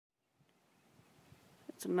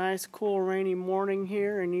It's a nice, cool, rainy morning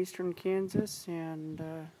here in eastern Kansas, and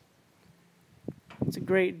it's a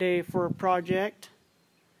great day for a project.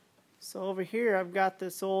 So over here I've got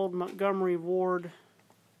this old Montgomery Ward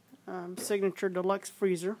Signature Deluxe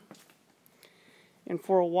freezer, and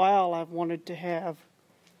for a while I've wanted to have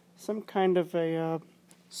some kind of a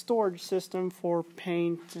storage system for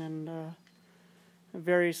paint and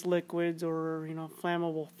various liquids or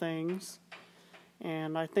flammable things,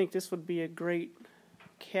 and I think this would be a great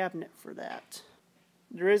cabinet for that.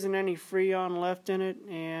 There isn't any Freon left in it,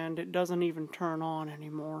 and it doesn't even turn on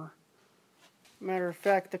anymore. Matter of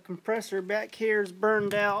fact, the compressor back here is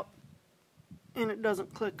burned out and it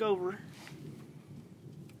doesn't click over.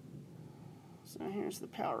 So here's the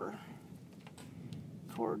power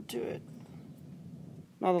cord to it.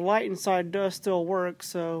 Now the light inside does still work,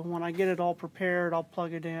 so when I get it all prepared I'll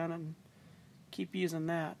plug it in and keep using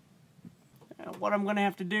that. What I'm going to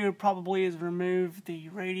have to do probably is remove the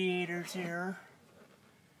radiators here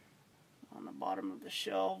on the bottom of the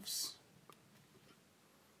shelves.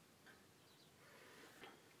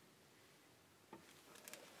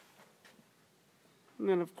 And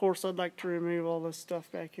then of course I'd like to remove all this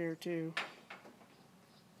stuff back here too.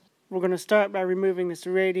 We're going to start by removing this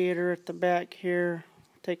radiator at the back here.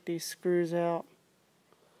 Take these screws out.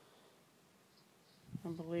 I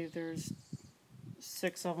believe there's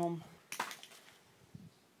 6 of them.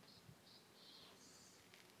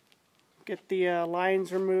 Get the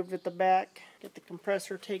lines removed at the back. Get the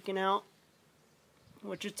compressor taken out,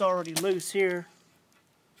 which it's already loose here.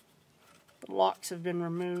 The locks have been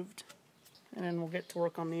removed, and then we'll get to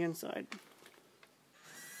work on the inside.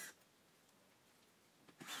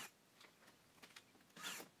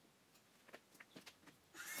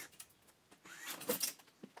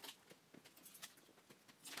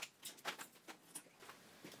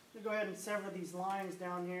 Go ahead and sever these lines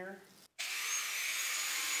down here.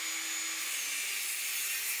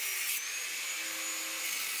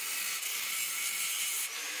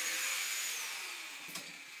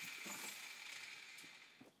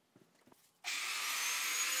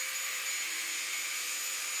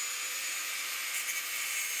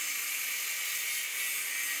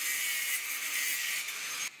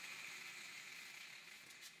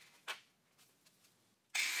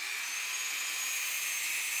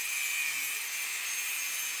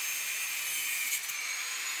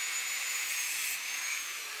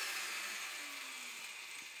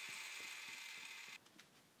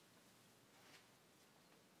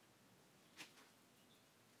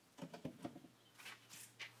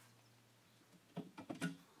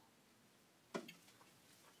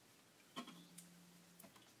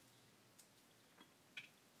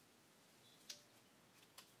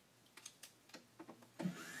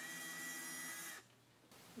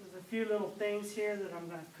 There's a few little things here that I'm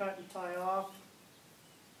going to cut and tie off.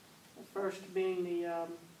 The first being the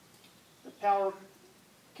power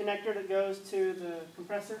connector that goes to the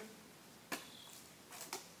compressor,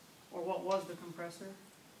 or what was the compressor.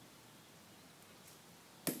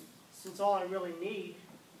 Since all I really need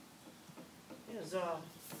is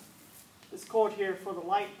this cord here for the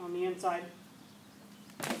light on the inside.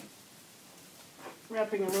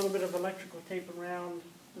 Wrapping a little bit of electrical tape around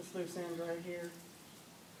this loose end right here.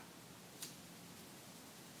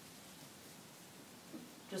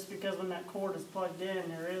 Just because when that cord is plugged in,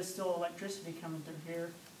 there is still electricity coming through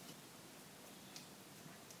here.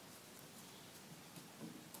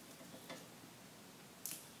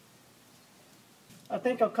 I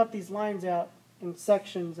think I'll cut these lines out in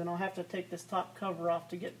sections, and I'll have to take this top cover off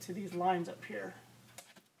to get to these lines up here.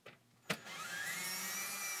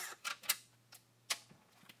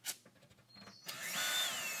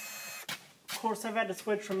 Of course, I've had to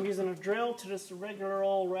switch from using a drill to just a regular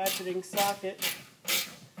old ratcheting socket,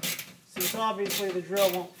 since obviously the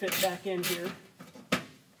drill won't fit back in here.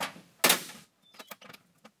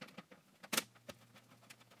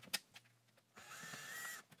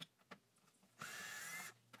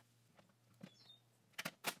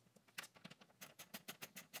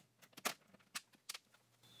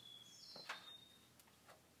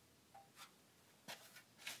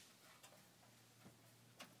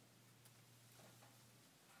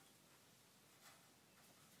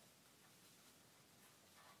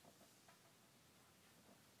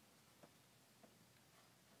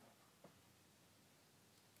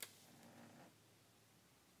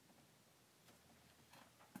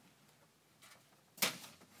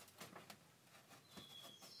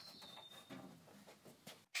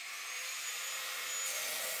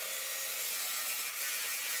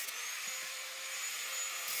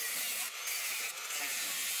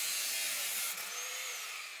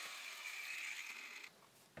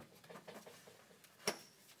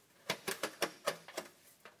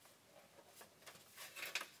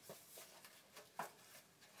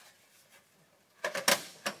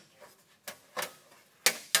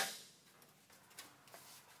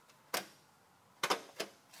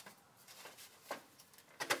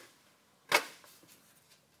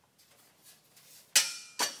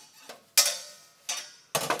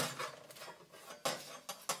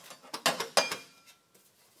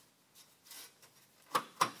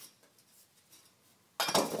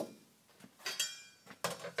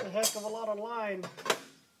 heck of a lot of line.